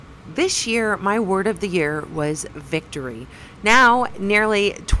This year, my word of the year was victory. Now,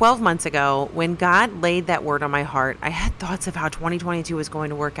 nearly 12 months ago, when God laid that word on my heart, I had thoughts of how 2022 was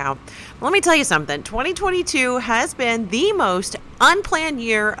going to work out. Let me tell you something. 2022 has been the most unplanned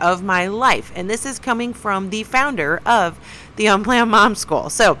year of my life, and this is coming from the founder of the Unplanned Mom School.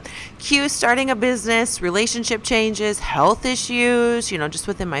 So, cue starting a business, relationship changes, health issues, just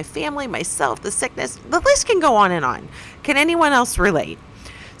within my family, myself, the sickness, the list can go on and on. Can anyone else relate?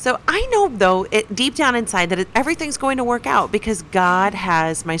 So I know, though, deep down inside that everything's going to work out because God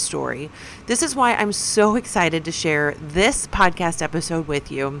has my story. This is why I'm so excited to share this podcast episode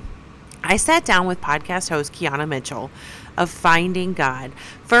with you. I sat down with podcast host Keana Mitchell of Finding God.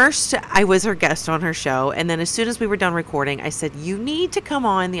 First, I was her guest on her show, and then as soon as we were done recording, I said, you need to come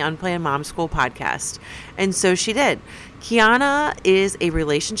on the Unplanned Mom School podcast. And so she did. Keana is a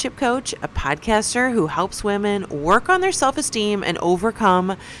relationship coach, a podcaster who helps women work on their self-esteem and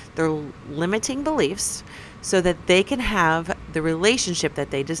overcome their limiting beliefs so that they can have the relationship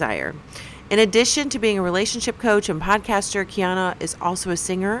that they desire. In addition to being a relationship coach and podcaster, Keana is also a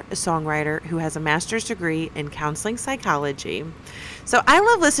singer, a songwriter who has a master's degree in counseling psychology. So I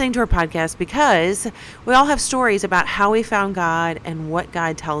love listening to her podcast because we all have stories about how we found God and what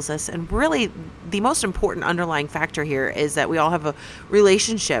God tells us. And really, the most important underlying factor here is that we all have a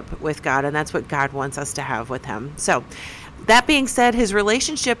relationship with God, and that's what God wants us to have with Him. So that being said, his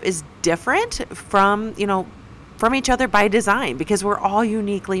relationship is different from each other by design because we're all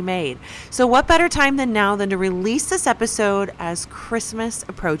uniquely made. So what better time than now than to release this episode as Christmas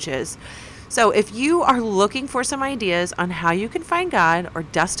approaches. So if you are looking for some ideas on how you can find God or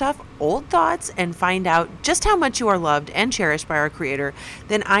dust off old thoughts and find out just how much you are loved and cherished by our Creator,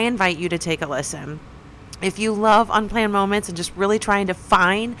 then I invite you to take a listen. If you love unplanned moments and just really trying to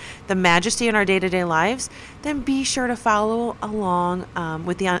find the majesty in our day-to-day lives, then be sure to follow along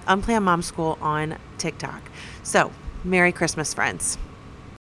with the Unplanned Mom School on TikTok. So, Merry Christmas, friends.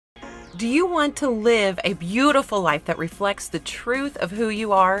 Do you want to live a beautiful life that reflects the truth of who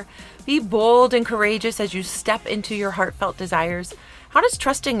you are? Be bold and courageous as you step into your heartfelt desires. How does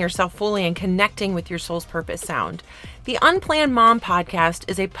trusting yourself fully and connecting with your soul's purpose sound? The Unplanned Mom podcast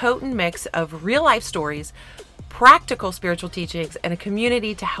is a potent mix of real-life stories, practical spiritual teachings, and a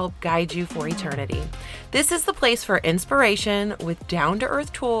community to help guide you for eternity. This is the place for inspiration with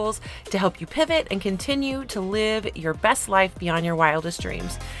down-to-earth tools to help you pivot and continue to live your best life beyond your wildest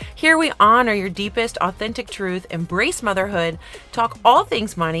dreams. Here we honor your deepest, authentic truth, embrace motherhood, talk all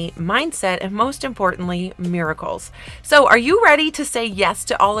things money, mindset, and most importantly, miracles. So are you ready to say yes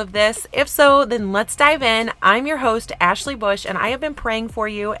to all of this? If so, then let's dive in. I'm your host, Ashley Bush, and I have been praying for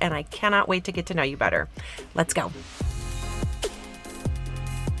you, and I cannot wait to get to know you better. Let's go.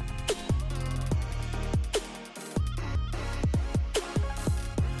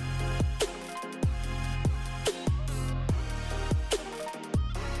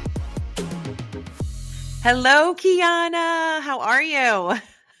 Hello, Keana. How are you? I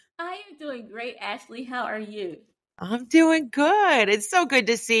am doing great, Ashley. How are you? I'm doing good. It's so good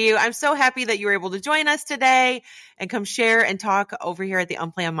to see you. I'm so happy that you were able to join us today and come share and talk over here at the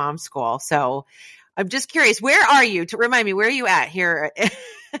Unplanned Mom School. So I'm just curious, where are you? To remind me, where are you at here?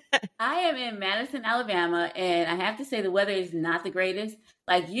 I am in Madison, Alabama, and I have to say the weather is not the greatest.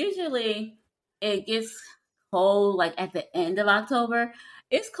 Like usually it gets cold like at the end of October.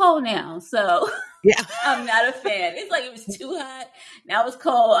 It's cold now, so Yeah. I'm not a fan. It's like it was too hot. Now it's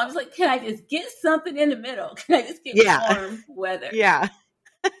cold. I was like, can I just get something in the middle? Can I just get warm weather? Yeah.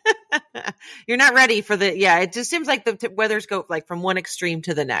 You're not ready for it just seems like the weathers go like from one extreme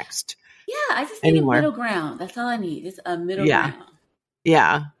to the next. Yeah, I just need a middle ground. That's all I need. Just a middle ground.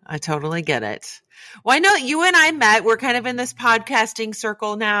 Yeah, I totally get it. Well, I know you and I met. We're kind of in this podcasting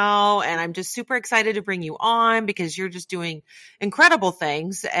circle now, and I'm just super excited to bring you on because you're just doing incredible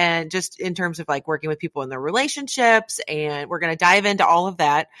things and just in terms of like working with people in their relationships, and we're going to dive into all of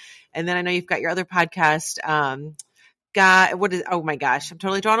that. And then I know you've got your other podcast, oh my gosh, I'm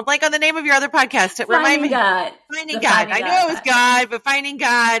totally drawing a blank on the name of your other podcast. Finding God. Finding God. I know it was God, but Finding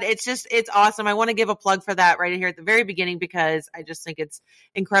God, it's awesome. I want to give a plug for that right here at the very beginning because I just think it's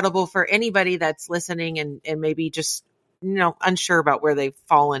incredible for anybody that's listening and maybe just, unsure about where they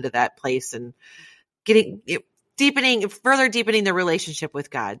fall into that place and further deepening the relationship with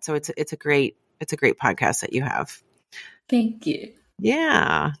God. So it's a great podcast that you have. Thank you.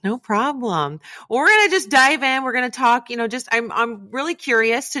 Yeah, no problem. Well, we're going to just dive in. We're going to talk, I'm really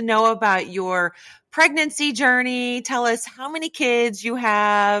curious to know about your pregnancy journey. Tell us how many kids you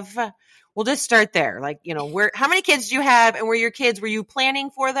have. We'll just start there. Like, how many kids do you have and were you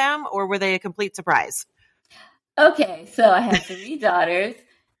planning for them or were they a complete surprise? Okay. So I have 3 daughters.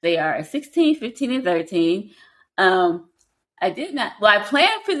 They are 16, 15, and 13. Um, I did not, well, I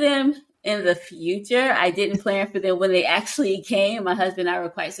planned for them in the future. I didn't plan for them when they actually came. My husband and I were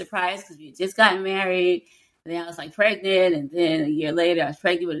quite surprised because we had just gotten married. And then I was like pregnant. And then a year later, I was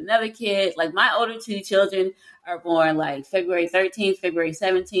pregnant with another kid. Like my older two children are born like February 13th, February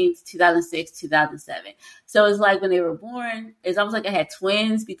 17th, 2006, 2007. So it's like when they were born, it's almost like I had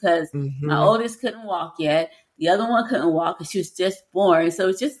twins because my Mm-hmm. oldest couldn't walk yet. The other one couldn't walk because she was just born. So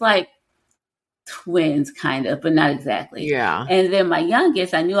it's just like twins, kind of, but not exactly. Yeah. And then my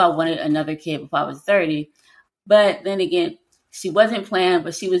youngest, I knew I wanted another kid before I was 30. But then again, she wasn't planned,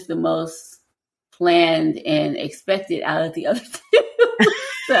 but she was the most planned and expected out of the other two.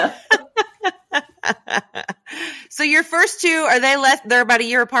 So, So your first two, are they they're about a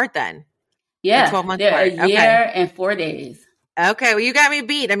year apart then? They're yeah, 12 months they're a apart. year Okay. and 4 days. Okay. Well, you got me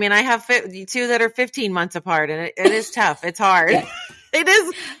beat. I mean, I have two that are 15 months apart, and it is tough. It's hard. Yeah. It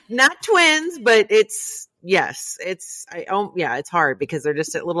is not twins, but yes, it's hard because they're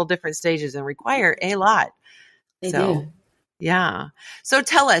just at little different stages and require a lot. They So, do. yeah. So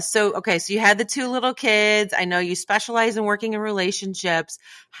tell us. So, okay. So you had the two little kids. I know you specialize in working in relationships.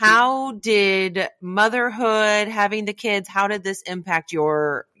 How did motherhood, having the kids, how did this impact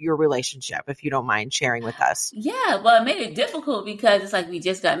your relationship, if you don't mind sharing with us? Yeah, well, it made it difficult because it's like we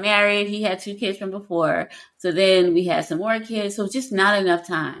just got married. He had two kids from before. So then we had some more kids. So just not enough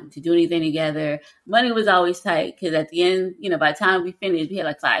time to do anything together. Money was always tight because at the end, by the time we finished, we had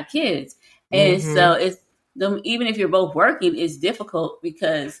like 5 kids. And Mm-hmm. so even if you're both working, it's difficult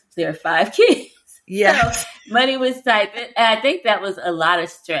because there are 5 kids. So Yes. money was tight. And I think that was a lot of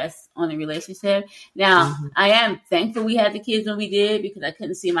stress on the relationship. Now, Mm-hmm. I am thankful we had the kids when we did because I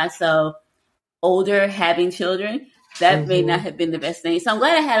couldn't see myself older having children. That may not Mm-hmm. have been the best thing. So I'm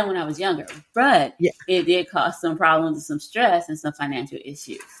glad I had them when I was younger, but Yeah. it did cause some problems and some stress and some financial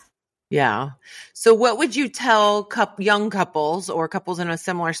issues. Yeah. So what would you tell young couples or couples in a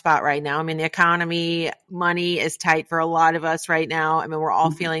similar spot right now? I mean, the economy, money is tight for a lot of us right now. I mean, we're all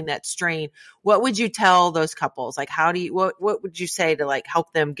Mm-hmm. feeling that strain. What would you tell those couples? Like, what would you say to like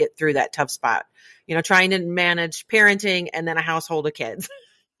help them get through that tough spot? Trying to manage parenting and then a household of kids.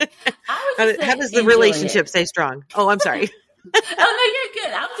 I would How, just how say does the enjoy relationship it. stay strong? Oh, I'm sorry. Oh no, you're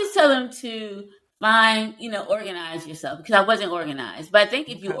good. I would just tell them to find, organize yourself because I wasn't organized. But I think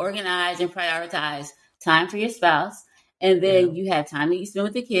if you Okay. organize and prioritize time for your spouse, and Yeah. then you have time that you spend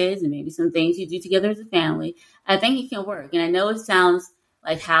with the kids and maybe some things you do together as a family, I think it can work. And I know it sounds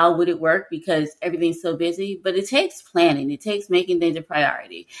like how would it work because everything's so busy, but it takes planning. It takes making things a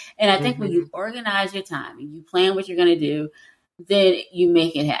priority. And I think when Mm-hmm. you organize your time and you plan what you're going to do, then you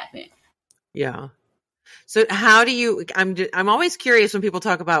make it happen. Yeah. So how do you, I'm always curious when people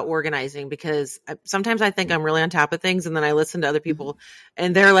talk about organizing because sometimes I think I'm really on top of things and then I listen to other Mm-hmm. people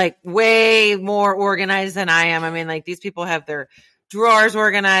and they're like way more organized than I am. I mean, like these people have their drawers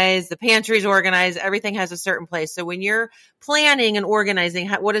organized, the pantry's organized, everything has a certain place. So when you're planning and organizing,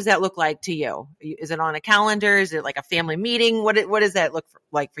 what does that look like to you? Is it on a calendar? Is it like a family meeting? What does that look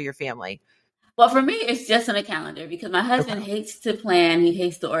like for your family? Well, for me, it's just on a calendar because my Okay. husband hates to plan. He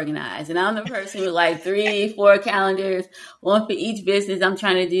hates to organize. And I'm the person with like 3, 4 calendars, one for each business I'm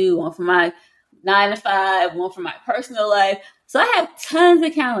trying to do, one for my 9 to 5, one for my personal life. So I have tons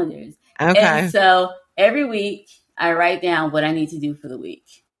of calendars. And Okay. so every week I write down what I need to do for the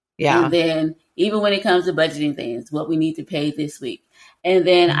week. And Yeah. then even when it comes to budgeting things, what we need to pay this week. And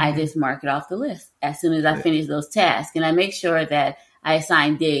then I Mhm. just mark it off the list as soon as I finish those tasks. And I make sure that I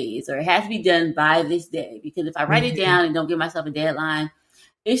assign days or it has to be done by this day. Because if I write it Mhm. down and don't give myself a deadline,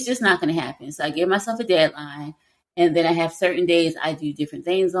 it's just not going to happen. So I give myself a deadline and then I have certain days I do different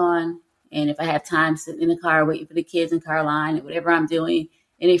things on. And if I have time sitting in the car waiting for the kids in car line and whatever I'm doing,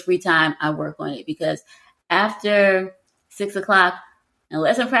 any free time, I work on it. Because after 6 o'clock,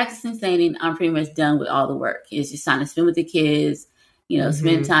 unless I'm practicing singing, I'm pretty much done with all the work. It's just time to spend with the kids,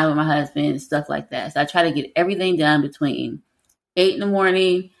 spend Mhm. time with my husband, stuff like that. So I try to get everything done between 8 in the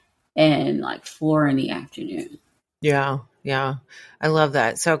morning and like 4 in the afternoon. Yeah, yeah. I love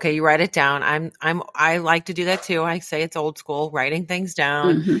that. So okay, you write it down. I like to do that too. I say it's old school, writing things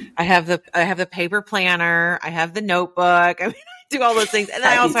down. Mm-hmm. I have the paper planner, I have the notebook. I mean, I do all those things. And then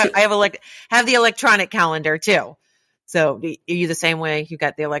I I do also too. have the electronic calendar too. So are you the same way? You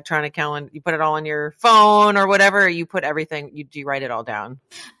got the electronic calendar, you put it all on your phone or whatever, or you put everything, you write it all down.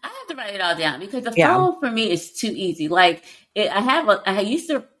 I have to write it all down because the Yeah. phone for me is too easy. Like I used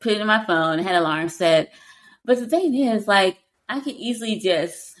to put it in my phone, I had an alarm set, but the thing is, like, I could easily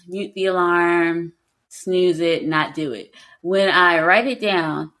just mute the alarm, snooze it, not do it. When I write it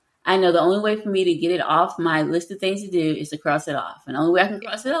down, I know the only way for me to get it off my list of things to do is to cross it off. And the only way I can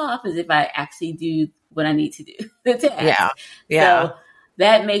cross it off is if I actually do what I need to do, the task. Yeah. Yeah. So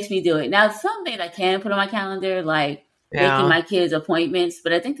that makes me do it. Now, something I can put on my calendar, like making Yeah. my kids appointments,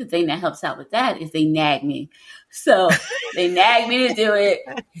 but I think the thing that helps out with that is they nag me. So they nag me to do it.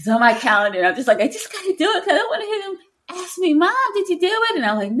 It's on my calendar. And I'm just like, I just got to do it because I don't want to hear them ask me, Mom, did you do it? And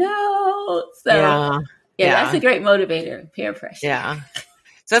I'm like, no. So Yeah. yeah, that's Yeah. a great motivator, peer pressure. Yeah.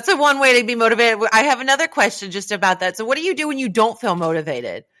 So that's a one way to be motivated. I have another question just about that. So what do you do when you don't feel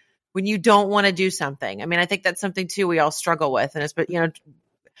motivated? When you don't want to do something? I mean, I think that's something too we all struggle with. And it's, but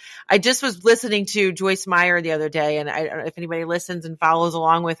I just was listening to Joyce Meyer the other day, and I don't know if anybody listens and follows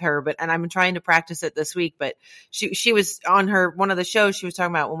along with her, and I'm trying to practice it this week, but she was on one of the shows, she was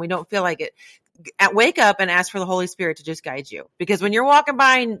talking about when we don't feel like it, wake up and ask for the Holy Spirit to just guide you. Because when you're walking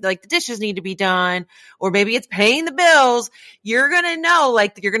by and like the dishes need to be done, or maybe it's paying the bills, you're going to know,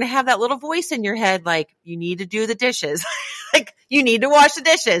 like you're going to have that little voice in your head, like you need to do the dishes, like you need to wash the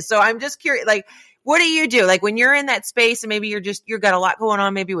dishes. So I'm just curious, like, what do you do? Like when you're in that space and maybe you've got a lot going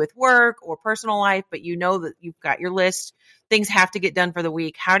on, maybe with work or personal life, but you know that you've got your list, things have to get done for the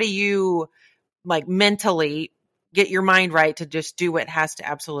week. How do you like mentally get your mind right to just do what has to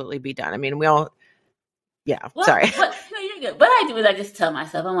absolutely be done? I mean, well, sorry. No, you're good. What I do is I just tell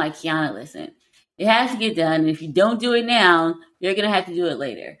myself, I'm like, Keana, listen, it has to get done. And if you don't do it now, you're going to have to do it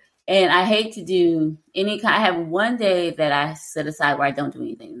later. And I hate to do I have one day that I set aside where I don't do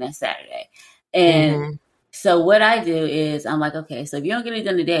anything, and that's Saturday. And so what I do is I'm like, okay, so if you don't get it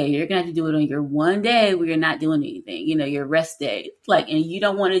done today, you're going to have to do it on your one day where you're not doing anything, your rest day. Like, and you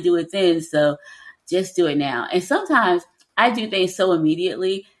don't want to do it then. So just do it now. And sometimes I do things so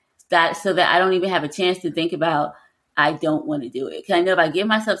immediately so that I don't even have a chance to think about, I don't want to do it. Because I know if I give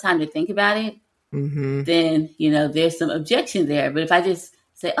myself time to think about it, then, there's some objection there. But if I just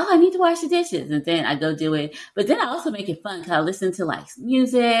say, oh, I need to wash the dishes, and then I go do it. But then I also make it fun because I listen to like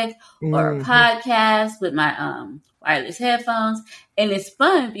music or a podcast with my wireless headphones. And it's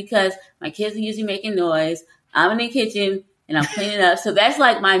fun because my kids are usually making noise. I'm in the kitchen and I'm cleaning up. So that's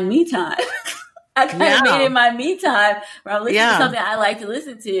like my me time. I kind of made it my me time where I'm listening to something I like to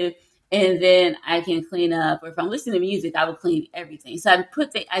listen to, and then I can clean up. Or if I'm listening to music, I will clean everything. So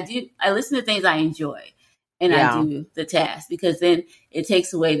I listen to things I enjoy, and I do the task, because then it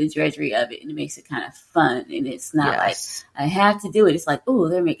takes away the drudgery of it and it makes it kind of fun. And it's not like I have to do it. It's like, oh,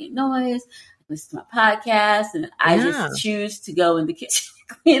 they're making noise. I listen to my podcast, and I just choose to go in the kitchen.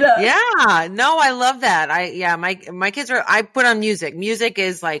 Yeah, no, I love that. My kids I put on music. Music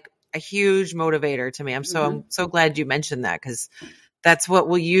is like a huge motivator to me. I'm so glad you mentioned that, because that's what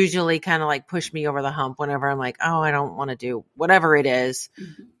will usually kind of like push me over the hump whenever I'm like, oh, I don't want to do whatever it is.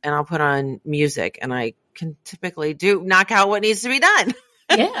 And I'll put on music and I can typically knock out what needs to be done.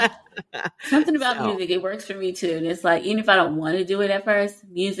 Yeah. Something about music, it works for me too. And it's like, even if I don't want to do it at first,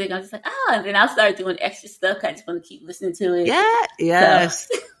 music, I'm just like, and then I'll start doing extra stuff. I just want to keep listening to it. Yeah. Yes.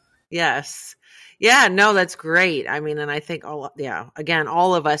 So. Yes. Yeah, no, that's great. I mean, and I think again,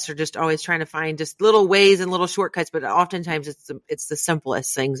 all of us are just always trying to find just little ways and little shortcuts, but oftentimes it's the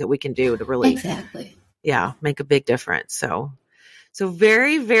simplest things that we can do to really, make a big difference. So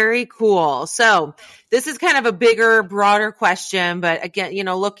very, very cool. So this is kind of a bigger, broader question, but again,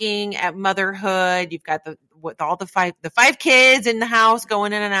 looking at motherhood, you've got the five kids in the house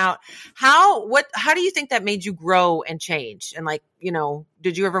going in and out. How do you think that made you grow and change? And like,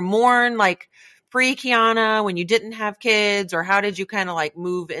 did you ever mourn like pre-Keana when you didn't have kids, or how did you kind of like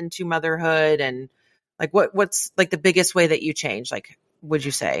move into motherhood, and like what's like the biggest way that you changed? Like, would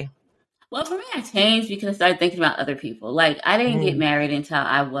you say? Well, for me, I changed because I started thinking about other people. Like, I didn't get married until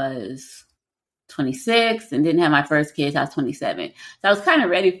I was 26 and didn't have my first kids. I was 27. So I was kind of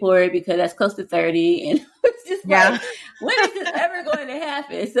ready for it because that's close to 30. And it's just like, when is this ever going to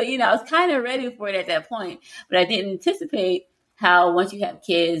happen? So, I was kind of ready for it at that point, but I didn't anticipate how once you have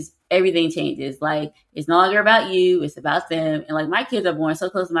kids, everything changes. Like, it's no longer about you, it's about them. And like, my kids are born so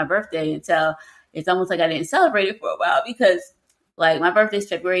close to my birthday until it's almost like I didn't celebrate it for a while, because like my birthday is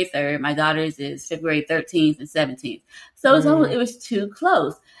February 3rd. My daughter's is February 13th and 17th. So it was too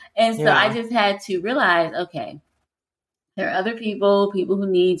close. And so I just had to realize, okay, there are other people who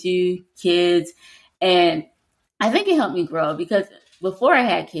need you, kids. And I think it helped me grow, because before I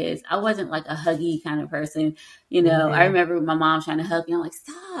had kids, I wasn't like a huggy kind of person. I remember my mom trying to hug me. I'm like,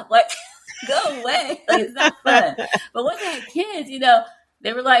 stop, like, go away. Like, it's not fun. But once I had kids,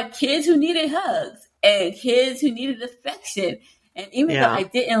 they were like kids who needed hugs and kids who needed affection. And even though I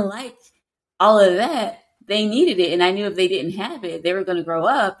didn't like all of that, they needed it. And I knew if they didn't have it, they were going to grow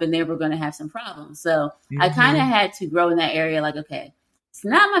up and they were going to have some problems. So I kind of had to grow in that area. Like, okay, It's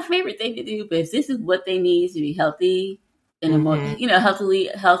not my favorite thing to do, but if this is what they need to be healthy and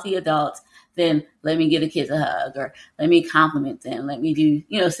Mm-hmm. healthy adults, then let me give the kids a hug, or let me compliment them. Let me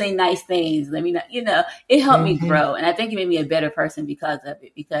do, say nice things. Let me not, it helped me Mm-hmm. grow. And I think it made me a better person because of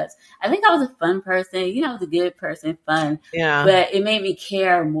it, because I think I was a fun person, I was a good person, fun, Yeah. but it made me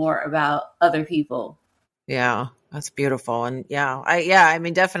care more about other people. Yeah. That's beautiful. And I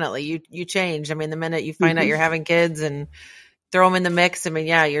mean, definitely you change. I mean, the minute you find out you're having kids and throw them in the mix, I mean,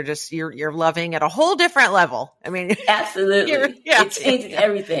 yeah, you're loving at a whole different level. I mean, Absolutely. yeah, It changes yeah.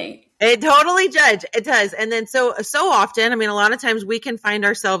 everything. It totally does. It does. And then so often, I mean, a lot of times we can find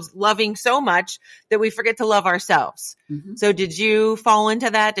ourselves loving so much that we forget to love ourselves. Mm-hmm. So did you fall into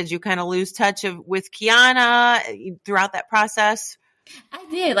that? Did you kind of lose touch with Keana throughout that process? I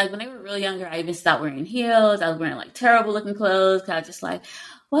did. Like when they were really younger, I even stopped wearing heels. I was wearing like terrible looking clothes. Cause I was just like,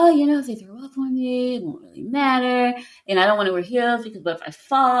 well, if they throw up on me, it won't really matter. And I don't want to wear heels because what if I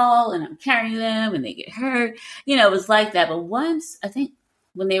fall and I'm carrying them and they get hurt? It was like that. But once, I think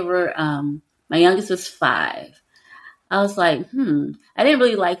when they were, my youngest was 5, I was like, I didn't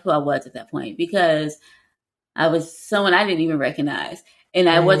really like who I was at that point because I was someone I didn't even recognize. And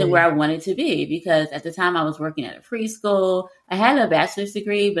I wasn't where Mm, I wanted to be because at the time I was working at a preschool. I had a bachelor's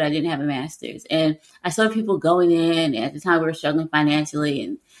degree, but I didn't have a master's. And I saw people going in. And at the time we were struggling financially.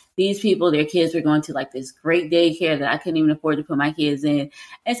 And these people, their kids were going to like this great daycare that I couldn't even afford to put my kids in.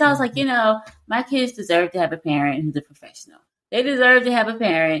 And so I was like, mhm. my kids deserve to have a parent who's a professional. They deserve to have a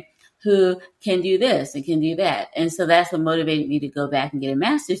parent who can do this and can do that. And so that's what motivated me to go back and get a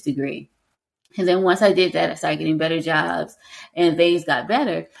master's degree. And then once I did that, I started getting better jobs and things got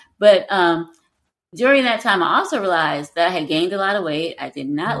better. But during that time, I also realized that I had gained a lot of weight. I did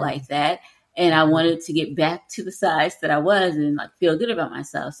not Mhm. like that. And I Mhm. wanted to get back to the size that I was and like feel good about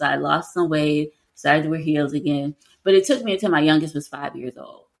myself. So I lost some weight, started to wear heels again. But it took me until my youngest was 5 years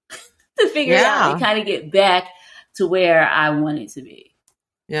old to figure it out and Yeah. kind of get back to where I wanted to be.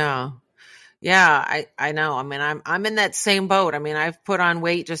 Yeah. Yeah, I know. I mean, I'm in that same boat. I mean, I've put on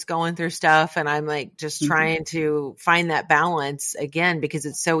weight just going through stuff, and I'm like just Mm-hmm. trying to find that balance again because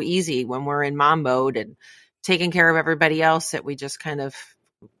it's so easy when we're in mom mode and taking care of everybody else that we just kind of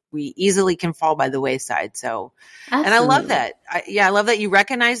we easily can fall by the wayside. So, and I love Absolutely. that. I love that you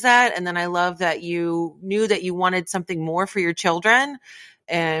recognize that, and then I love that you knew that you wanted something more for your children,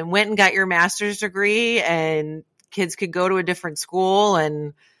 and went and got your master's degree, and kids could go to a different school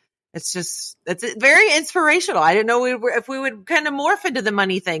and it's very inspirational. I didn't know if we would kind of morph into the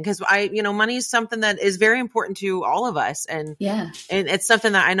money thing because money is something that is very important to all of us, Yeah. and it's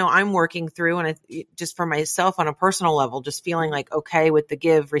something that I know I'm working through, and just for myself on a personal level, just feeling like okay with the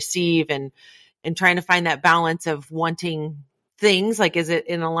give, receive, and trying to find that balance of wanting things like is it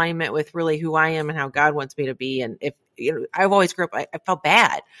in alignment with really who I am and how God wants me to be, and if I've always grew up, I felt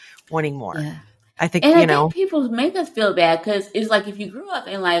bad wanting more. Yeah. I think And I think people make us feel bad because it's like if you grew up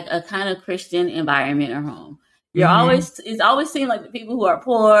in like a kind of Christian environment or home, hmm it's always seemed like the people who are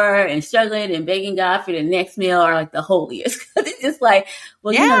poor and struggling and begging God for the next meal are like the holiest. Because it's just like,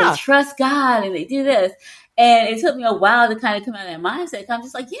 well, they yeah, trust God and they do this. And it took me a while to kind of come out of that mindset. I'm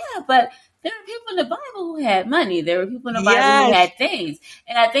just like, yeah, but there are people in the Bible who had money. There were people in the Bible who yes, had things.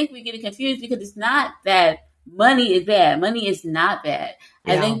 And I think we get it confused because it's not that money is bad. Money is not bad.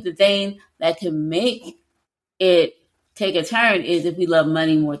 I yeah. think the thing that can make it take a turn is if we love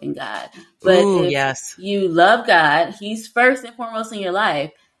money more than God. But Ooh, if yes. you love God, He's first and foremost in your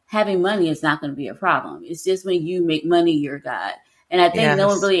life, having money is not going to be a problem. It's just when you make money your God. And I think no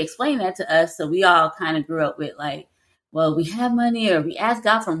one Yes. really explained that to us. So we all kind of grew up with like, well, we have money or we ask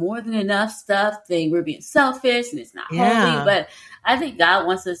God for more than enough stuff, then we're being selfish and it's not holy. Yeah. But I think God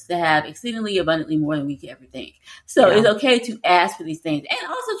wants us to have exceedingly abundantly more than we can ever think. So Yeah. it's okay to ask for these things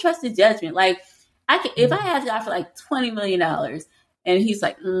and also trust His judgment. Like if I Mhm. ask God for like $20 million and He's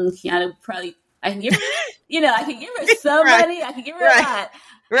like, Keanu, probably I can give her, I can give her some Right. money, I can give her a Right. lot.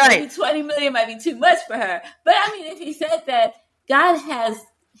 Right. Maybe 20 million might be too much for her. But I mean, if He said that, God has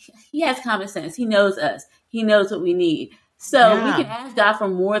He has common sense. He knows us. He knows what we need. So we Yeah. can ask God for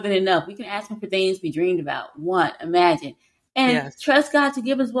more than enough. We can ask Him for things we dreamed about, want, imagine, and Yes. trust God to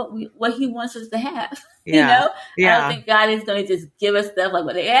give us what He wants us to have. Yeah. I don't Yeah. think God is going to just give us stuff like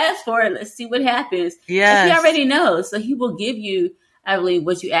what they asked for and let's see what happens. Like He Yes. already knows, so He will give you, I believe,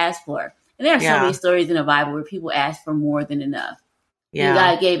 what you asked for. And there are so many Yeah. stories in the Bible where people ask for more than enough, and Yeah.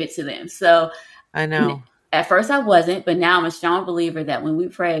 God gave it to them. So I know. at first I wasn't, but now I'm a strong believer that when we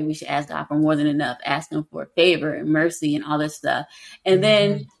pray, we should ask God for more than enough, ask Him for favor and mercy and all this stuff. And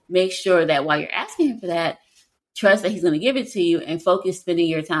then hmm make sure that while you're asking Him for that, trust that He's going to give it to you and focus spending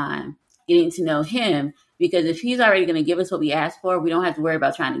your time getting to know Him Because if he's already going to give us what we ask for, we don't have to worry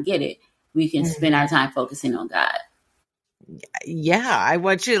about trying to get it. We can spend our time focusing on God. Yeah, I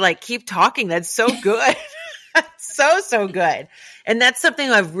want you to like keep talking. That's so good. So good. And that's something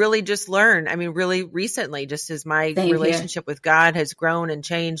I've really just learned. I mean, really recently, just as my Same relationship with God has grown and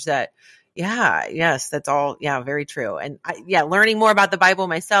changed, that, yeah, yes, that's all. Yeah, very true. And learning more about the Bible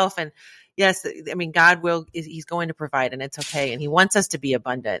myself. And yes, I mean, God he's going to provide, and it's okay. And he wants us to be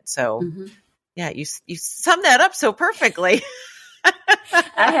abundant. So yeah, you summed that up so perfectly.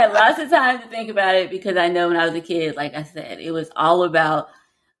 I had lots of time to think about it because I know when I was a kid, like I said, it was all about,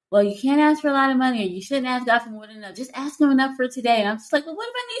 well, you can't ask for a lot of money, or you shouldn't ask God for more than enough. Just ask him enough for today. And I'm just like, well, what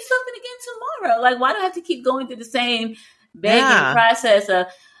if I need something again tomorrow? Like, why do I have to keep going through the same begging process of,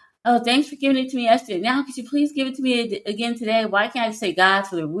 oh, thanks for giving it to me yesterday. Now, could you please give it to me again today? Why can't I just say, God,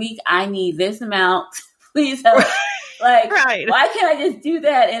 for the week, I need this amount. Please help. Like, why can't I just do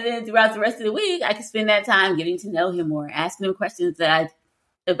that? And then throughout the rest of the week, I can spend that time getting to know him more, asking him questions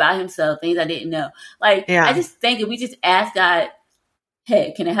about himself, things I didn't know. Like, I just think if we just ask God,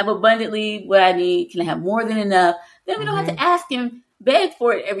 hey, can I have abundantly what I need? Can I have more than enough? Then we don't have to ask him, beg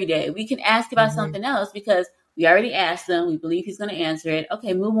for it every day. We can ask about something else because we already asked him. We believe he's going to answer it.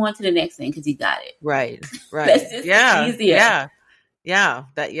 Okay, move on to the next thing because he got it. Right. That's just easier. Yeah.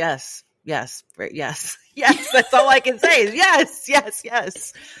 That yes. That's all I can say. Yes. So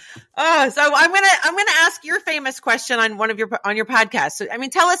I'm gonna ask your famous question on on your podcast. So I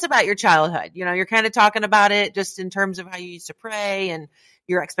mean, tell us about your childhood. You know, you're kind of talking about it just in terms of how you used to pray and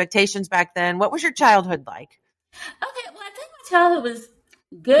your expectations back then. What was your childhood like? Okay, well, I think my childhood was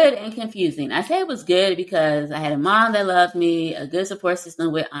good and confusing. I say it was good because I had a mom that loved me, a good support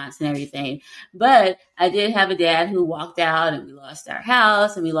system with aunts and everything. But I did have a dad who walked out, and we lost our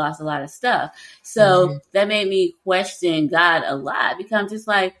house and we lost a lot of stuff. So that made me question God a lot because I'm just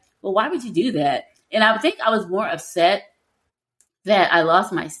like, well, why would you do that? And I would think I was more upset that I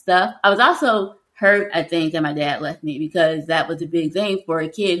lost my stuff. I was also hurt, I think, that my dad left me because that was a big thing for a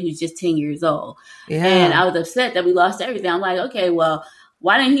kid who's just 10 years old. Yeah. And I was upset that we lost everything. I'm like, okay, well,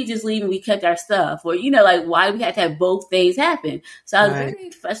 why didn't he just leave and we kept our stuff? Or, like, why do we have to have both things happen? So I was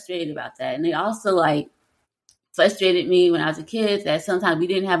very frustrated about that. And they also, like, frustrated me when I was a kid that sometimes we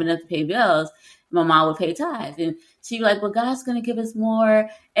didn't have enough to pay bills. My mom would pay tithes. And she'd be like, well, God's going to give us more.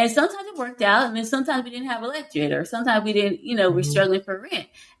 And sometimes it worked out. And then sometimes we didn't have electric. Or sometimes we didn't, we're struggling for rent.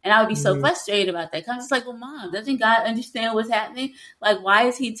 And I would be so frustrated about that. Because I'm just like, well, Mom, doesn't God understand what's happening? Like, why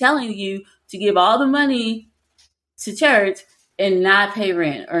is he telling you to give all the money to church and not pay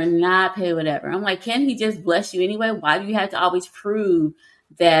rent or not pay whatever? I'm like, can he just bless you anyway? Why do you have to always prove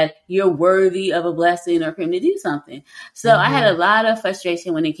that you're worthy of a blessing or for him to do something? So I had a lot of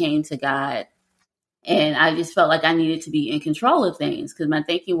frustration when it came to God. And I just felt like I needed to be in control of things because my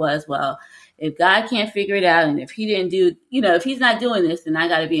thinking was, well, if God can't figure it out and if he didn't do, if he's not doing this, then I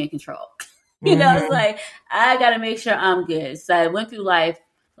got to be in control. It's like, I got to make sure I'm good. So I went through life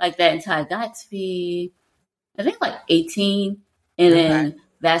like that until I got to be, I think, like 18. And then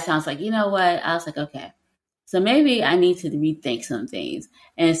that sounds like, you know what? I was like, okay, so maybe I need to rethink some things.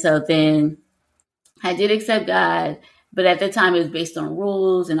 And so then I did accept God, but at the time it was based on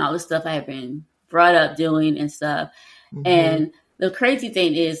rules and all the stuff I had been brought up doing and stuff. And the crazy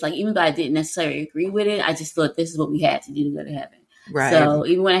thing is, like, even though I didn't necessarily agree with it, I just thought this is what we had to do to go to heaven. Right. So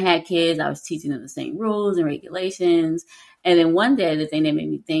even when I had kids, I was teaching them the same rules and regulations. And then one day, the thing that made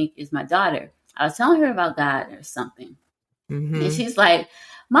me think is my daughter. I was telling her about God or something. And she's like,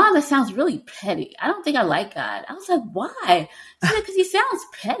 Mom, that sounds really petty. I don't think I like God. I was like, why? She said, because he sounds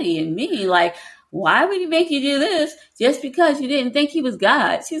petty and mean. Like, why would he make you do this just because you didn't think he was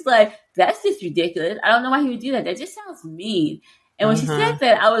God? She's like, that's just ridiculous. I don't know why he would do that. That just sounds mean. And when she said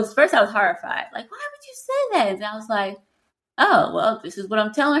that, I was horrified. Like, why would you say that? And I was like, oh, well, this is what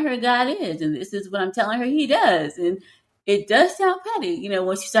I'm telling her God is. And this is what I'm telling her he does. And it does sound petty,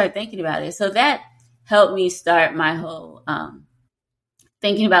 once you start thinking about it. So that helped me start my whole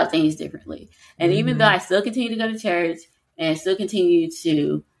thinking about things differently. And even though I still continue to go to church and still continue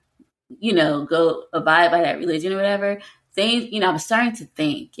to, go abide by that religion or whatever, things, I was starting to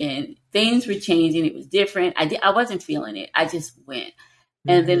think and things were changing. It was different. I wasn't feeling it. I just went.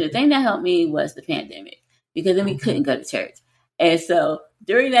 And then the thing that helped me was the pandemic, because then we couldn't go to church. And so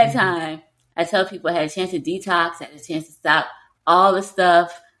during that time, I tell people I had a chance to detox, I had a chance to stop all the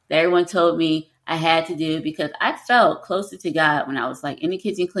stuff that everyone told me I had to do, because I felt closer to God when I was like in the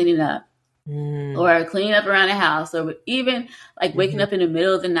kitchen cleaning up or cleaning up around the house, or even like waking up in the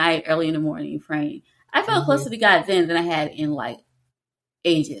middle of the night, early in the morning, praying. I felt closer to God then than I had in like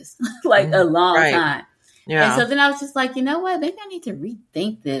ages, like a long time. And Yeah. so then I was just like, you know what? Maybe I need to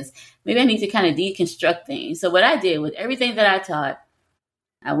rethink this. Maybe I need to kind of deconstruct things. So what I did with everything that I taught,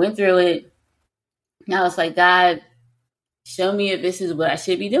 I went through it. And I was like, God, show me if this is what I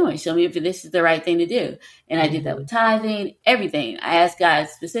should be doing. Show me if this is the right thing to do. And I did that Mm-hmm. with tithing, everything. I asked God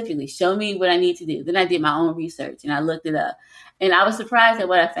specifically, show me what I need to do. Then I did my own research and I looked it up. And I was surprised at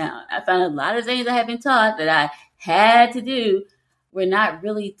what I found. I found a lot of things I had been taught that I had to do were not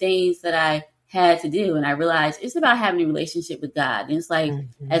really things that I had to do. And I realized it's about having a relationship with God. And it's like,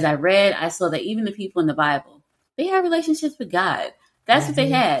 Mm-hmm. as I read, I saw that even the people in the Bible, they had relationships with God. That's what they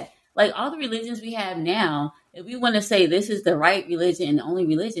Mm-hmm. had. Like all the religions we have now, if we want to say this is the right religion and the only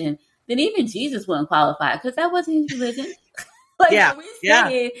religion, then even Jesus wouldn't qualify because that wasn't his religion. Like, Yeah. so we're Yeah.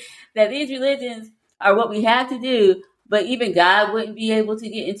 saying that these religions are what we have to do, but even God wouldn't be able to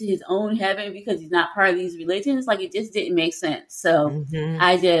get into his own heaven because he's not part of these religions. Like, it just didn't make sense. So Mm-hmm.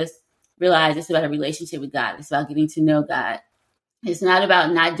 I just realized it's about a relationship with God. It's about getting to know God. It's not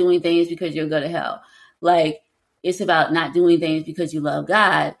about not doing things because you'll go to hell. Like, it's about not doing things because you love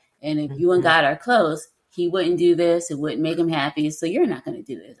God. And if you and Mm-hmm. God are close, he wouldn't do this. It wouldn't make him happy. So you're not going to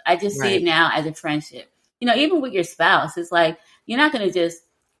do this. I just see it Right. now as a friendship. You know, even with your spouse, it's like you're not going to just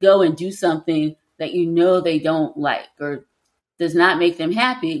go and do something that you know they don't like or does not make them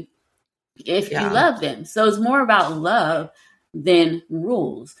happy if you Yeah. love them. So it's more about love than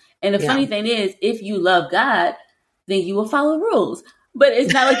rules. And the Yeah. funny thing is, if you love God, then you will follow rules. But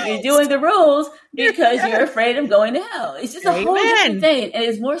it's not like you're doing the rules because you're Yes. afraid of going to hell. It's just a whole different Amen. thing. And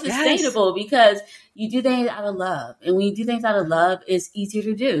it's more Yes. sustainable because you do things out of love. And when you do things out of love, it's easier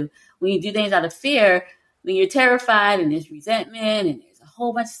to do. When you do things out of fear, then you're terrified and there's resentment and there's a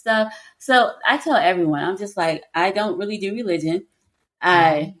whole bunch of stuff. So I tell everyone, I'm just like, I don't really do religion. Mm-hmm.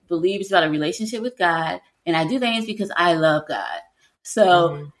 I believe it's about a relationship with God, and I do things because I love God. So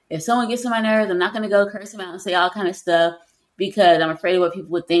Mm-hmm. if someone gets on my nerves, I'm not going to go curse them out and say all kind of stuff because I'm afraid of what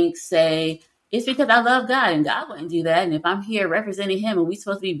people would think, say. It's because I love God, and God wouldn't do that. And if I'm here representing Him, and we're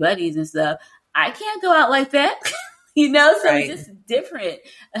supposed to be buddies and stuff, I can't go out like that. You know, so it's Right. just different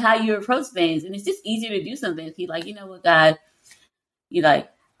how you approach things, and it's just easier to do something. If you're like, you know what, God, you're like,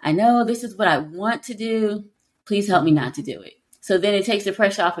 I know this is what I want to do. Please help me Mm-hmm. not to do it. So then it takes the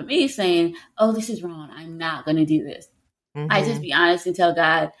pressure off of me saying, oh, this is wrong. I'm not going to do this. I just Mm-hmm. be honest and tell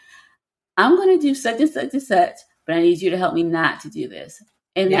God, I'm going to do such and such and such, but I need you to help me not to do this.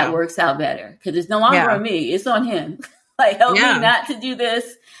 And that Yeah. works out better because it's no longer Yeah. on me. It's on him. Like, help me Yeah. not to do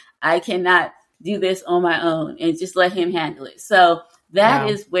this. I cannot do this on my own and just let him handle it. So that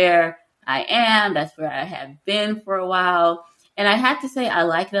Yeah. is where I am. That's where I have been for a while. And I have to say, I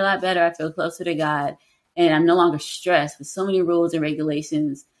like it a lot better. I feel closer to God and I'm no longer stressed with so many rules and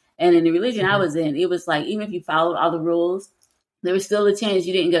regulations. And in the religion I Mm-hmm. was in, it was like, even if you followed all the rules, there was still a chance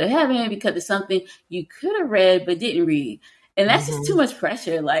you didn't go to heaven because it's something you could have read but didn't read. And that's just too Mm-hmm. much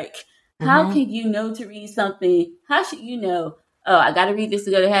pressure. Like, how Mm-hmm. can you know to read something? How should you know, oh, I got to read this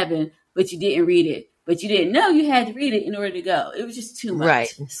to go to heaven, but you didn't read it? But you didn't know you had to read it in order to go. It was just too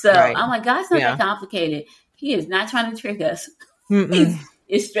Right. much. So Right. I'm like, God's not that Yeah. complicated. He is not trying to trick us. Mm-mm.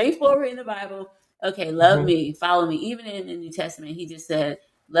 It's straightforward in the Bible. Okay, love Mm-hmm. me, follow me. Even in the New Testament, he just said,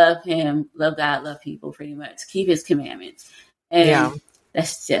 love him, love God, love people, pretty much. Keep his commandments. Yeah. And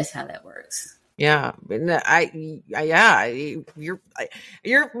that's just how that works. Yeah, but yeah, I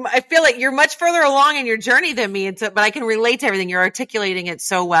feel like you're much further along in your journey than me. But I can relate to everything. You're articulating it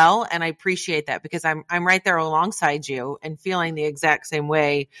so well. And I appreciate that because I'm right there alongside you and feeling the exact same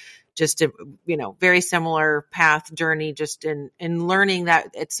way. Just a, very similar path journey, just in learning that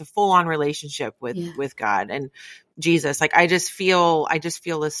it's a full on relationship with God and Jesus. Like I just feel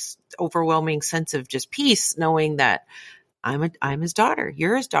this overwhelming sense of just peace knowing that I'm his daughter.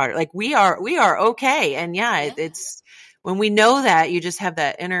 You're his daughter. Like we are okay. And it's when we know that you just have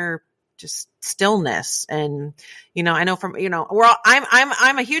that inner just stillness. And, I know from,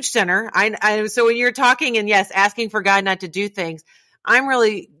 I'm a huge sinner. So when you're talking and yes, asking for God not to do things, I'm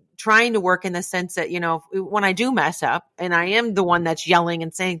really trying to work in the sense that, when I do mess up and I am the one that's yelling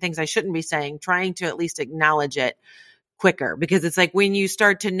and saying things I shouldn't be saying, trying to at least acknowledge it quicker, because it's like when you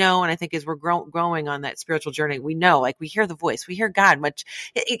start to know, and I think as we're growing on that spiritual journey, we know, like we hear the voice, we hear God much.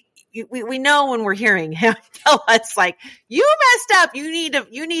 We know when we're hearing him tell us like, you messed up.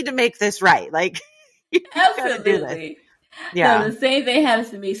 You need to make this right. Like you got to do this. Absolutely. No, Yeah. the same thing happens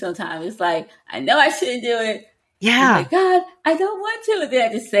to me sometimes. It's like, I know I shouldn't do it. I'm Yeah. like, God, I don't want to. And then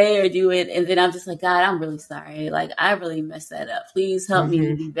I just say or do it. And then I'm just like, God, I'm really sorry. Like, I really messed that up. Please help me to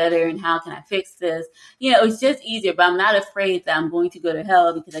Mm-hmm. be better. And how can I fix this? It's just easier, but I'm not afraid that I'm going to go to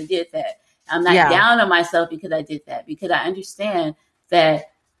hell because I did that. I'm not Yeah. down on myself because I did that, because I understand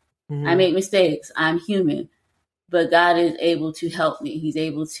that I Mm-hmm. make mistakes. I'm human, but God is able to help me. He's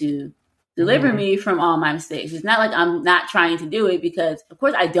able to deliver Mm-hmm. me from all my mistakes. It's not like I'm not trying to do it because, of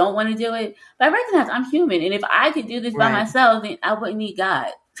course, I don't want to do it, but I recognize I'm human. And if I could do this by Right. myself, then I wouldn't need God.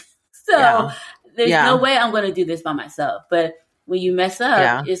 So Yeah. there's no Yeah. way I'm going to do this by myself. But when you mess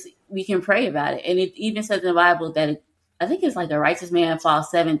up, Yeah. we can pray about it. And it even says in the Bible that I think it's like a righteous man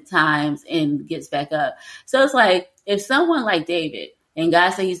falls 7 times and gets back up. So it's like if someone like David, and God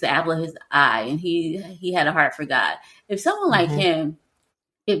said he's the apple of his eye, and he had a heart for God. If someone like Mm-hmm. him,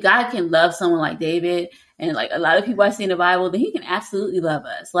 if God can love someone like David, and like a lot of people I see in the Bible, then he can absolutely love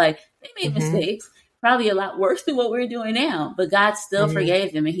us. Like they made Mm-hmm. mistakes, probably a lot worse than what we're doing now, but God still Mm-hmm.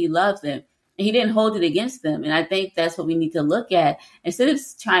 forgave them and he loved them. And he didn't hold it against them. And I think that's what we need to look at instead of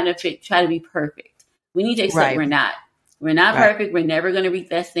trying to try to be perfect. We need to accept Right. we're not. We're not Right. perfect. We're never going to reach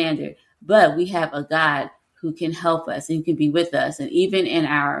that standard. But we have a God who can help us and who can be with us. And even in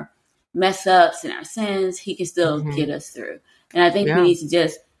our mess ups and our sins, he can still Mm-hmm. get us through. And I think we Yeah. need to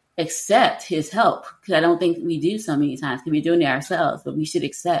just accept his help because I don't think we do so many times because we're doing it ourselves, but we should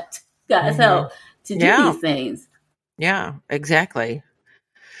accept God's Mm-hmm. help to do Yeah. these things. Yeah. Exactly.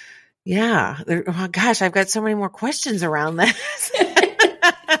 Yeah. Oh, gosh, I've got so many more questions around this.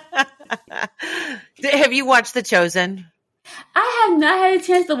 Have you watched The Chosen? I have not had a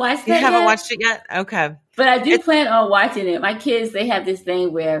chance to watch You that haven't yet, watched it yet? Okay. but I do It's plan on watching it. My kids, they have this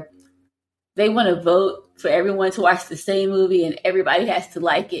thing where they want to vote for everyone to watch the same movie and everybody has to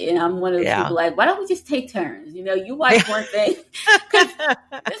like it. And I'm one of those yeah. people like, why don't we just take turns? You watch one thing because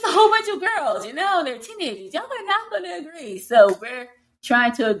there's a whole bunch of girls, they're teenagers. Y'all are not going to agree. So we're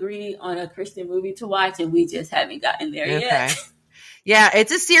trying to agree on a Christian movie to watch and we just haven't gotten there Okay. yet. Yeah,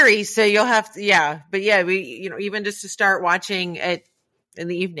 it's a series, so you'll have to, but we, even just to start watching it in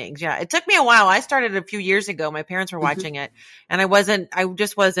the evenings. Yeah. It took me a while. I started a few years ago. My parents were watching it and I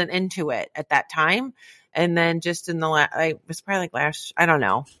just wasn't into it at that time. And then just in I was probably like I don't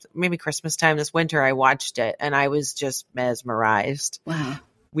know, maybe Christmas time this winter, I watched it and I was just mesmerized. Wow.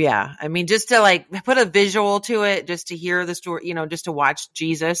 Yeah. I mean, just to like put a visual to it, just to hear the story, just to watch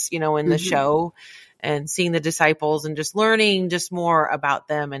Jesus, in the show and seeing the disciples and just learning just more about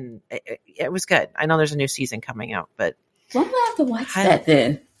them. And it was good. I know there's a new season coming out, but Well, I'm going to have to watch that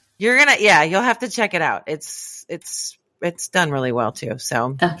then. you'll have to check it out. It's done really well too.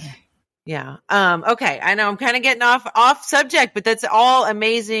 So, Okay. yeah. Okay. I know I'm kind of getting off subject, but that's all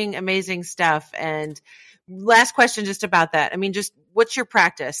amazing, amazing stuff. And last question just about that. I mean, just what's your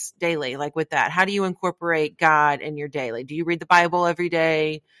practice daily? Like with that, how do you incorporate God in your daily? Do you read the Bible every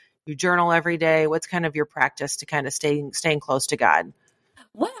day? You journal every day? What's kind of your practice to kind of staying close to God?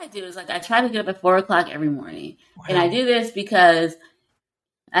 What I do is I try to get up at 4 o'clock every morning. And I Wow. do this because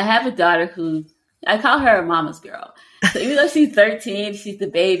I have a daughter who I call her a mama's girl. So even though she's 13, she's the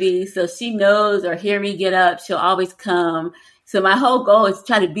baby. So she knows or hear me get up, she'll always come. So my whole goal is to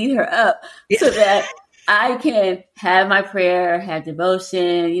try to beat her up so that I can have my prayer, have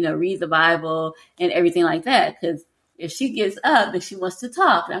devotion, read the Bible and everything like that. Because if she gets up, then she wants to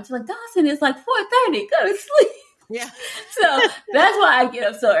talk. And I'm just like, Dawson, it's like 4:30. Go to sleep. Yeah. So that's why I get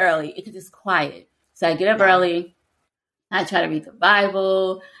up so early because it's quiet. So I get up early. I try to read the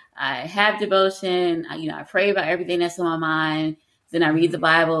Bible. I have devotion. I pray about everything that's on my mind. Then I read the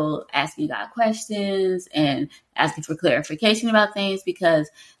Bible, asking God questions and asking for clarification about things because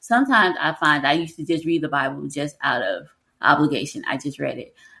sometimes I find I used to just read the Bible just out of obligation. I just read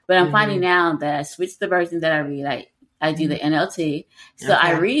it. But I'm finding now that I switched the version that I read. I do the NLT. So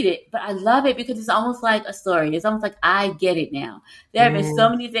I read it, but I love it because it's almost like a story. It's almost like I get it now. There have been so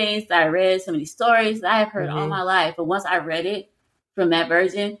many things that I read, so many stories that I have heard all my life. But once I read it from that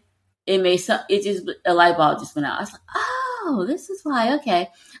version, a light bulb just went out. I was like, oh, this is why. Okay.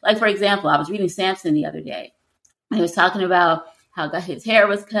 Like, for example, I was reading Samson the other day. And he was talking about how his hair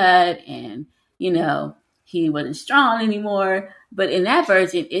was cut and, he wasn't strong anymore. But in that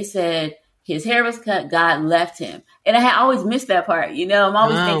version, it said his hair was cut, God left him. And I had always missed that part. I'm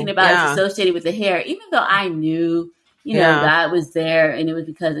always thinking about it's associated with the hair, even though I knew, God was there and it was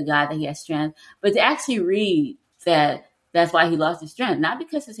because of God that he had strength. But to actually read that's why he lost his strength, not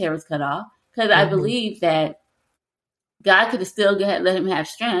because his hair was cut off, because I believe that God could have still let him have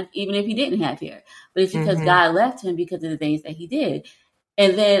strength even if he didn't have hair. But it's because God left him because of the things that he did.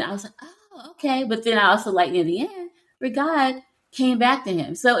 And then I was like, oh, okay. But then I also near the end where God came back to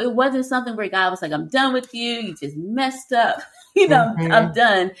him. So it wasn't something where God was like, I'm done with you. You just messed up. I'm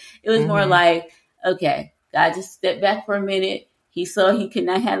done. It was more like, okay, God just stepped back for a minute. He saw he could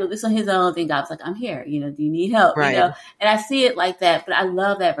not handle this on his own. Then God was like, I'm here. Do you need help? Right. And I see it like that, but I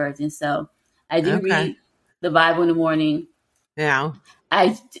love that version. So I do read the Bible in the morning. Yeah.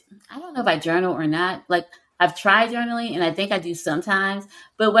 I I don't know if I journal or not. Like I've tried journaling and I think I do sometimes,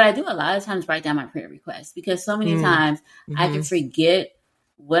 but what I do a lot of times write down my prayer requests because so many Mm. times I Mm-hmm. can forget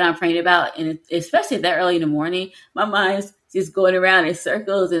what I'm praying about, and especially that early in the morning, my mind's just going around in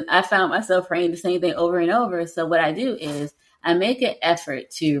circles, and I found myself praying the same thing over and over. So what I do is I make an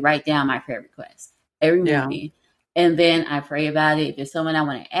effort to write down my prayer requests every Yeah. morning, and then I pray about it. If there's someone I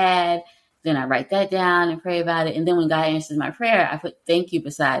want to add, then I write that down and pray about it. And then when God answers my prayer, I put thank you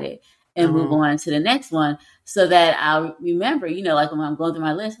beside it and move Oh. on to the next one so that I'll remember, like when I'm going through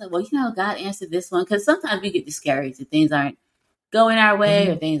my list, like, well, God answered this one. Because sometimes we get discouraged if things aren't going our way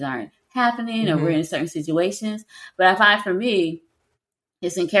or Mm-hmm. things aren't happening or we're Mm-hmm. in certain situations. But I find for me,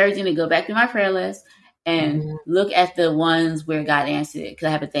 it's encouraging to go back to my prayer list and Mm-hmm. look at the ones where God answered it because I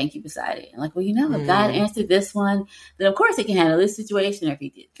have a thank you beside it. And like, well, if God Mm-hmm. answered this one, then of course He can handle this situation. Or if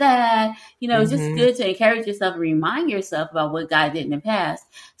He did that, it's just Mm-hmm. good to encourage yourself and remind yourself about what God did in the past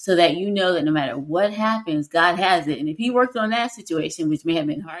so that you know that no matter what happens, God has it. And if He worked on that situation, which may have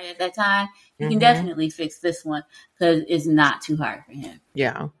been hard at that time, He can Mm-hmm. definitely fix this one because it's not too hard for Him.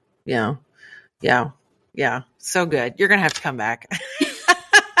 Yeah. Yeah. Yeah. Yeah. So good. You're going to have to come back.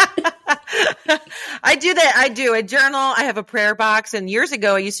 I do that. I do a journal. I have a prayer box. And years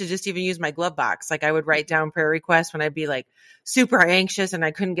ago, I used to just even use my glove box. Like I would write down prayer requests when I'd be like super anxious and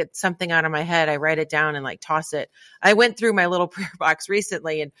I couldn't get something out of my head. I write it down and like toss it. I went through my little prayer box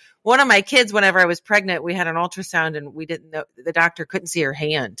recently, and one of my kids, whenever I was pregnant, we had an ultrasound and we didn't know, the doctor couldn't see her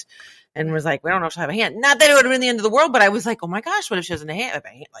hand. And was like, we don't know if she'll have a hand. Not that it would have been the end of the world, but I was like, oh my gosh, what if she doesn't have a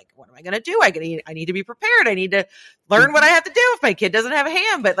hand? Like, what am I going to do? I need to be prepared. I need to learn what I have to do if my kid doesn't have a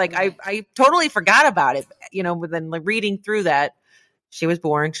hand. But like, I totally forgot about it, but then like reading through that, she was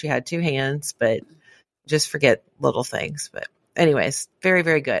born, she had two hands, but just forget little things. But anyways, very,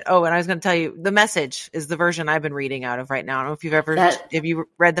 very good. Oh, and I was going to tell you, The Message is the version I've been reading out of right now. I don't know if you've ever, have you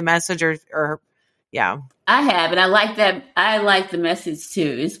read The Message or yeah. I have, and I like that. I like The Message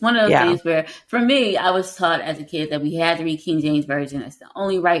too. It's one of those things where, for me, I was taught as a kid that we had to read King James Version. That's the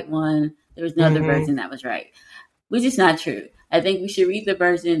only right one. There was no other version that was right, which is not true. I think we should read the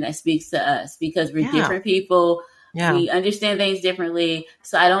version that speaks to us because we're different people. Yeah. We understand things differently.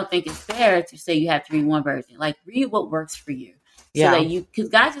 So I don't think it's fair to say you have to read one version. Like, read what works for you. So that because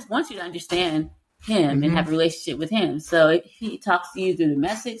God just wants you to understand Him and have a relationship with Him. So if He talks to you through The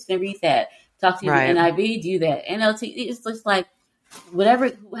Message, then read that. Talk to you in NIV, do that. NLT, it's just like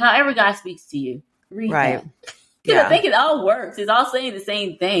however God speaks to you, read that. Because I think it all works. It's all saying the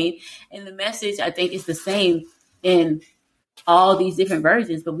same thing. And The Message, I think, is the same in all these different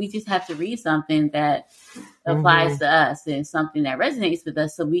versions, but we just have to read something that applies to us and something that resonates with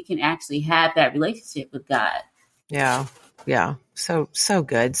us so we can actually have that relationship with God. Yeah. Yeah. So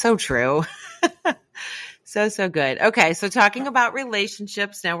good. So true. So good. Okay. So talking about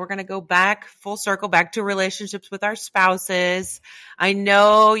relationships, now we're going to go back full circle back to relationships with our spouses. I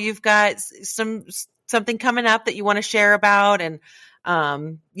know you've got something coming up that you want to share about. And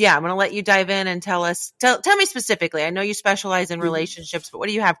I'm going to let you dive in and tell me specifically. I know you specialize in relationships, but what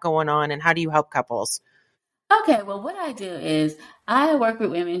do you have going on and how do you help couples? Okay, well, what I do is I work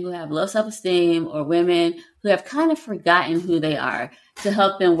with women who have low self-esteem or women who have kind of forgotten who they are to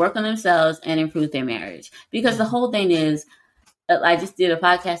help them work on themselves and improve their marriage. Because the whole thing is, I just did a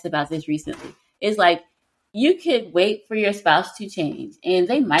podcast about this recently. It's like you could wait for your spouse to change, and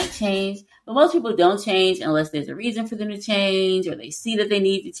they might change, but most people don't change unless there's a reason for them to change, or they see that they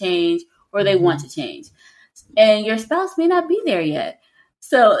need to change, or they want to change. And your spouse may not be there yet.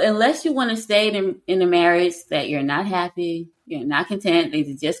 So unless you want to stay in a marriage that you're not happy, you're not content, things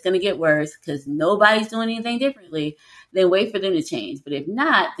are just going to get worse because nobody's doing anything differently, then wait for them to change. But if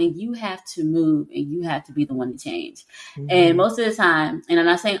not, then you have to move and you have to be the one to change. Mm-hmm. And most of the time, and I'm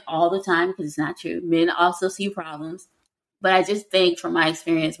not saying all the time because it's not true, men also see problems. But I just think from my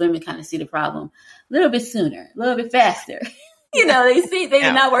experience, women kind of see the problem a little bit sooner, a little bit faster. They see things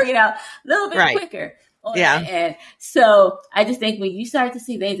are not working out a little bit quicker. And so I just think when you start to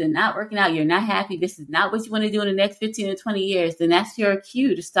see things are not working out, you're not happy, this is not what you want to do in the next 15 or 20 years, then that's your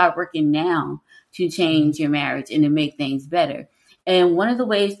cue to start working now to change your marriage and to make things better. And one of the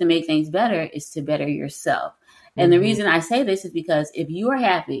ways to make things better is to better yourself. And the reason I say this is because if you are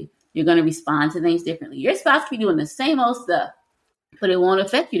happy, you're going to respond to things differently. Your spouse can be doing the same old stuff, but it won't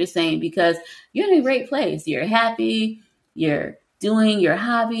affect you the same because you're in a great place. You're happy, you're doing your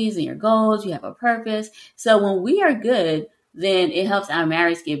hobbies and your goals, you have a purpose. So when we are good, then it helps our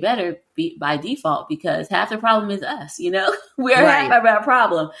marriage get better by default because half the problem is us, we're half of our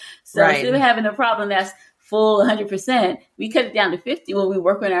problem. So instead of having a problem that's full 100%, we cut it down to 50 when we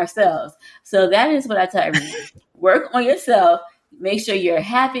work on ourselves. So that is what I tell everyone. Work on yourself make sure you're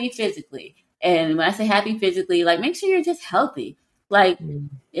happy physically. And when I say happy physically, like make sure you're just healthy. Like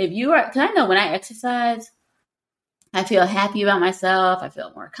if you are, because I know when I exercise, I feel happy about myself. I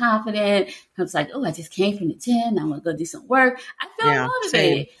feel more confident. I was like, oh, I just came from the gym. I'm going to go do some work. I feel Yeah,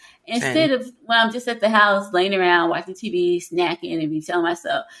 motivated. Instead of when I'm just at the house, laying around, watching TV, snacking, and be telling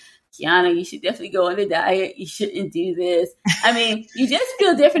myself, Keana, you should definitely go on a diet. You shouldn't do this. I mean, you just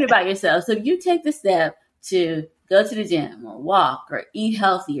feel different about yourself. So if you take the step to go to the gym or walk or eat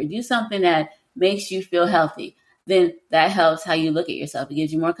healthy or do something that makes you feel healthy, then that helps how you look at yourself. It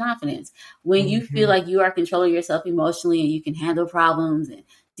gives you more confidence. When you feel like you are controlling yourself emotionally and you can handle problems and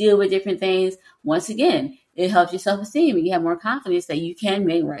deal with different things, once again, it helps your self-esteem and you have more confidence that you can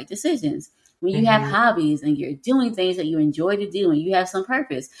make right decisions. When you have hobbies and you're doing things that you enjoy to do and you have some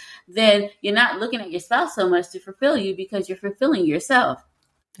purpose, then you're not looking at your spouse so much to fulfill you because you're fulfilling yourself.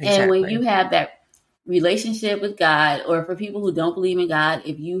 Exactly. And when you have that relationship with God, or for people who don't believe in God,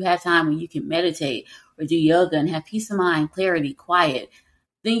 if you have time when you can meditate or do yoga and have peace of mind, clarity, quiet,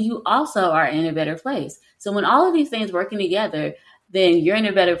 then you also are in a better place. So when all of these things working together, then you're in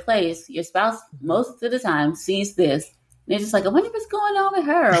a better place. Your spouse, most of the time, sees this. And they're just like, I wonder what's going on with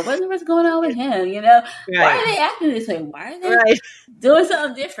her. I wonder what's going on with him. You know, why are they acting this way? Why are they doing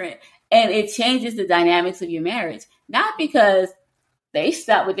something different? And it changes the dynamics of your marriage. Not because they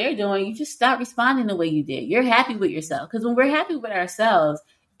stop what they're doing. You just stop responding the way you did. You're happy with yourself. Because when we're happy with ourselves,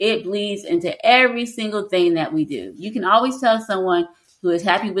 it bleeds into every single thing that we do. You can always tell someone who is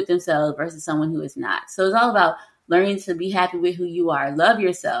happy with themselves versus someone who is not. So it's all about learning to be happy with who you are. Love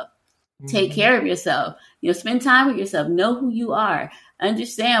yourself. Take care of yourself. Spend time with yourself. Know who you are.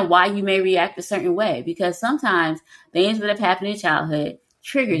 Understand why you may react a certain way. Because sometimes things that have happened in childhood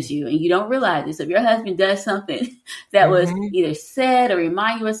triggers you and you don't realize it. So if your husband does something that was either said or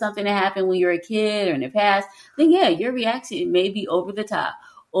remind you of something that happened when you were a kid or in the past, then yeah, your reaction may be over the top.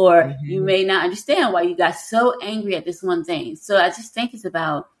 Or you may not understand why you got so angry at this one thing. So I just think it's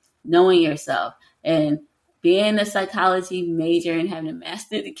about knowing yourself. And being a psychology major and having a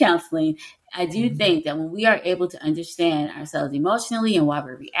master's in counseling, I do think that when we are able to understand ourselves emotionally and why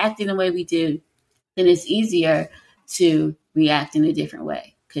we're reacting the way we do, then it's easier to react in a different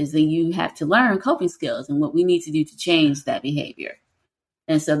way. Because then you have to learn coping skills and what we need to do to change that behavior.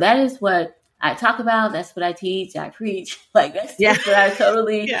 And so that is what I talk about. That's what I teach. I preach. Like that's just what I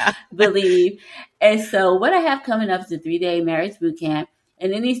totally believe. And so what I have coming up is a 3-day marriage boot camp.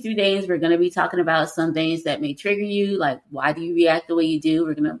 And in these 3 days, we're going to be talking about some things that may trigger you. Like, why do you react the way you do?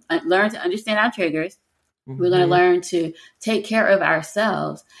 We're going to learn to understand our triggers. We're going to learn to take care of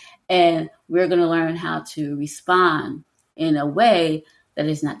ourselves. And we're going to learn how to respond in a way that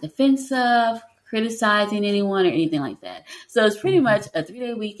is not defensive, criticizing anyone or anything like that. So it's pretty much a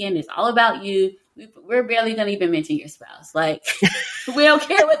 3-day weekend. It's all about you. We're barely going to even mention your spouse. Like, we don't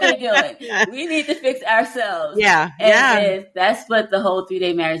care what they're doing. We need to fix ourselves. And that's what the whole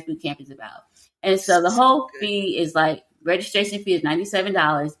 3-day marriage boot camp is about. And so the whole fee is like, registration fee is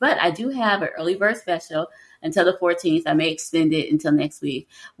 $97, but I do have an early bird special until the 14th. I may extend it until next week,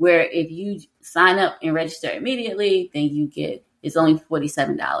 where if you sign up and register immediately, then it's only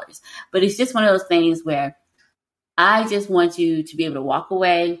 $47. But it's just one of those things where I just want you to be able to walk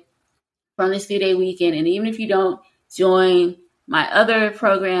away from this 3-day weekend. And even if you don't join my other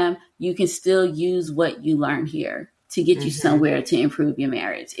program, you can still use what you learn here to get you somewhere to improve your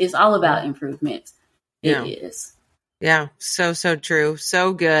marriage. It's all about improvement. It is. Yeah. So true.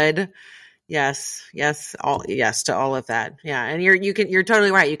 So good. Yes. Yes. Yes to all of that. Yeah. And you're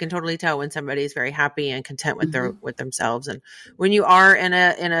totally right. You can totally tell when somebody is very happy and content with with themselves. And when you are in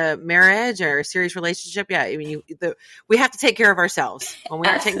a marriage or a serious relationship, I mean, we have to take care of ourselves. When we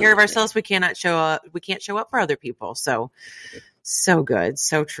aren't taking care of ourselves, we can't show up for other people. So good.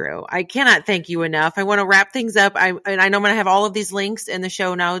 So true. I cannot thank you enough. I want to wrap things up. I know I'm going to have all of these links in the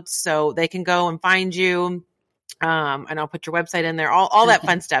show notes so they can go and find you. And I'll put your website in there, all that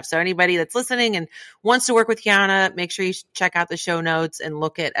fun stuff. So anybody that's listening and wants to work with Keana, make sure you check out the show notes and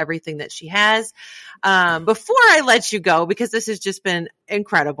look at everything that she has. Before I let you go, because this has just been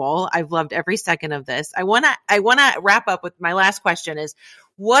incredible. I've loved every second of this. I want to wrap up with my last question is,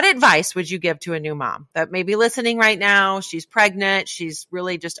 what advice would you give to a new mom that may be listening right now? She's pregnant. She's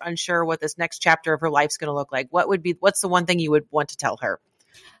really just unsure what this next chapter of her life is going to look like. What's the one thing you would want to tell her?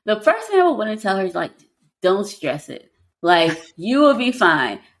 The first thing I would want to tell her is don't stress it. Like, you will be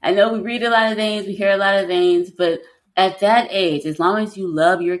fine. I know we read a lot of things, we hear a lot of things, but at that age, as long as you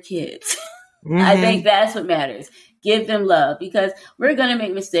love your kids, I think that's what matters. Give them love, because we're going to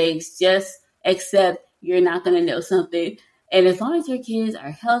make mistakes. Just accept you're not going to know something. And as long as your kids are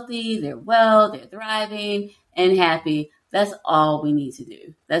healthy, they're well, they're thriving and happy, That's all we need to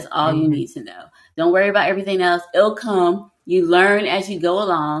do. That's all you need to know. Don't worry about everything else. It'll come. You learn as you go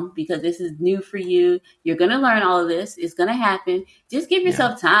along because this is new for you. You're going to learn all of this. It's going to happen. Just give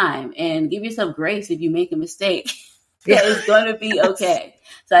yourself time and give yourself grace if you make a mistake. It's going to be okay.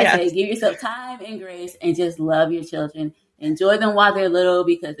 So I say give yourself time and grace and just love your children. Enjoy them while they're little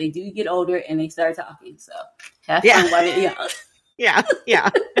because they do get older and they start talking. So have fun while they're young.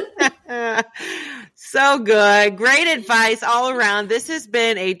 So good. Great advice all around. This has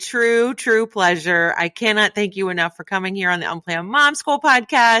been a true pleasure. I cannot thank you enough for coming here on the Unplanned Mom School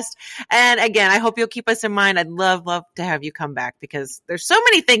podcast. And again, I hope you'll keep us in mind. I'd love to have you come back because there's so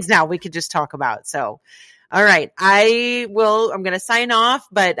many things now we could just talk about. So, all right. I'm going to sign off,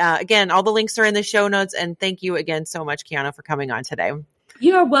 but again, all the links are in the show notes. And thank you again so much, Keana, for coming on today.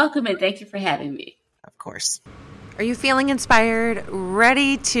 You're welcome. And thank you for having me. Of course. Are you feeling inspired,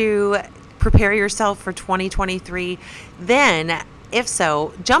 ready to prepare yourself for 2023? Then, if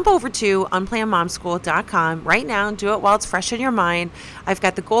so, jump over to unplannedmomschool.com right now. Do it while it's fresh in your mind. I've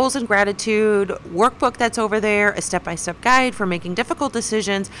got the goals and gratitude workbook that's over there, a step-by-step guide for making difficult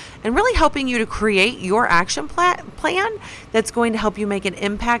decisions, and really helping you to create your action plan that's going to help you make an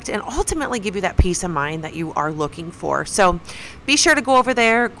impact and ultimately give you that peace of mind that you are looking for. So be sure to go over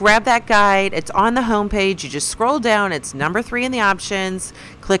there, grab that guide. It's on the homepage. You just scroll down. It's number 3 in the options.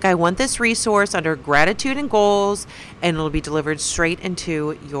 Click I want this resource under gratitude and goals, and it'll be delivered straight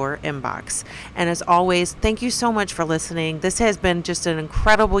into your inbox. And as always, thank you so much for listening. This has been just an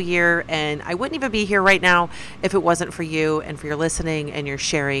incredible year, and I wouldn't even be here right now if it wasn't for you and for your listening and your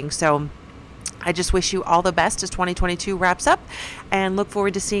sharing. So I just wish you all the best as 2022 wraps up, and look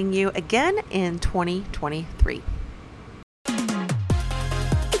forward to seeing you again in 2023.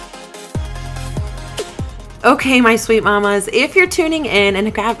 Okay, my sweet mamas, if you're tuning in and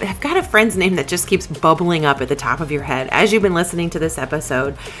have got a friend's name that just keeps bubbling up at the top of your head as you've been listening to this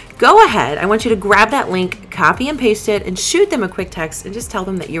episode, go ahead. I want you to grab that link, copy and paste it, and shoot them a quick text and just tell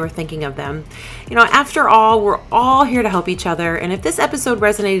them that you are thinking of them. You know, after all, we're all here to help each other. And if this episode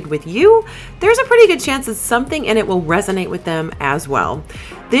resonated with you, there's a pretty good chance that something in it will resonate with them as well.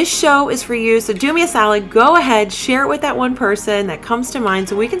 This show is for you, so do me a solid. Go ahead, share it with that one person that comes to mind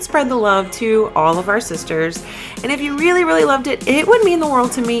so we can spread the love to all of our sisters. And if you really, really loved it, it would mean the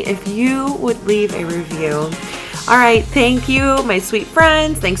world to me if you would leave a review. All right, thank you, my sweet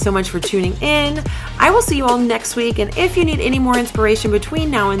friends. Thanks so much for tuning in. I will see you all next week. And if you need any more inspiration between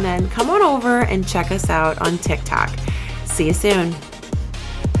now and then, come on over and check us out on TikTok. See you soon.